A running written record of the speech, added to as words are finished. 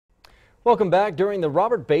Welcome back. During the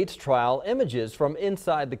Robert Bates trial, images from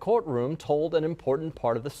inside the courtroom told an important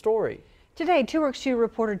part of the story. Today, 2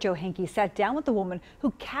 reporter Joe Henke sat down with the woman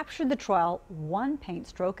who captured the trial one paint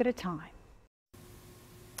stroke at a time.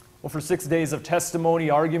 Well, for 6 days of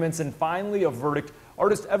testimony, arguments, and finally a verdict,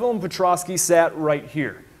 artist Evelyn Petrosky sat right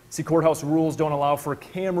here. See, courthouse rules don't allow for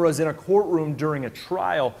cameras in a courtroom during a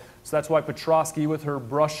trial, so that's why Petrosky, with her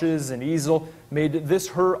brushes and easel, made this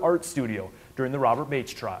her art studio during the Robert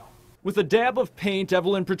Bates trial. With a dab of paint,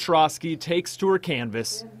 Evelyn Petrosky takes to her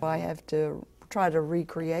canvas. I have to try to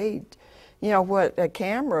recreate, what a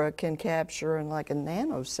camera can capture in like a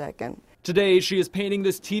nanosecond. Today, she is painting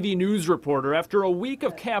this TV news reporter after a week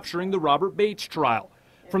of capturing the Robert Bates trial.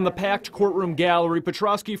 From the packed courtroom gallery,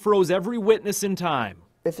 Petrosky froze every witness in time.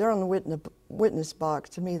 If they're on the witness box,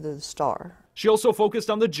 to me, they're the star. She also focused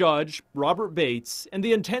on the judge, Robert Bates, and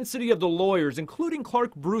the intensity of the lawyers, including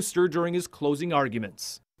Clark Brewster, during his closing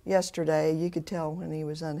arguments. Yesterday, you could tell when he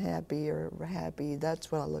was unhappy or happy.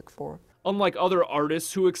 That's what I look for. Unlike other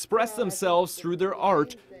artists who express themselves through their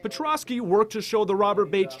art, Petrosky worked to show the Robert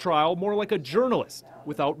Bates trial more like a journalist,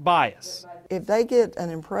 without bias. If they get an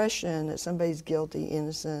impression that somebody's guilty,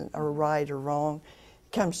 innocent, or right or wrong,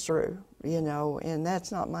 it comes through, and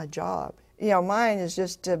that's not my job. Mine is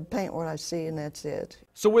just to paint what I see, and that's it.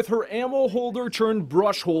 So with her ammo holder turned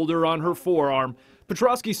brush holder on her forearm,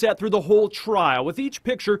 Petrosky sat through the whole trial, with each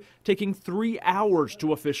picture taking 3 hours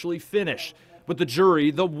to officially finish. But the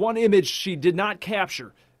jury, the one image she did not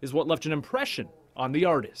capture, is what left an impression on the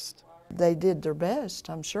artist. They did their best,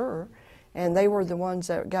 I'm sure, and they were the ones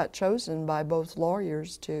that got chosen by both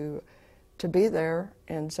lawyers to be there,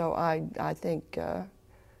 and so I think,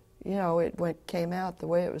 it came out the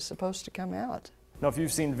way it was supposed to come out. Now, if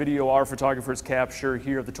you've seen video our photographers capture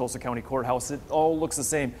here at the Tulsa County Courthouse, it all looks the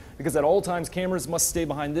same because at all times cameras must stay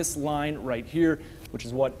behind this line right here, which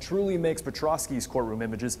is what truly makes Petrosky's courtroom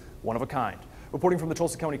images one of a kind. Reporting from the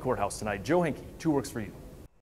Tulsa County Courthouse tonight, Joe Henke, 2 Works for You.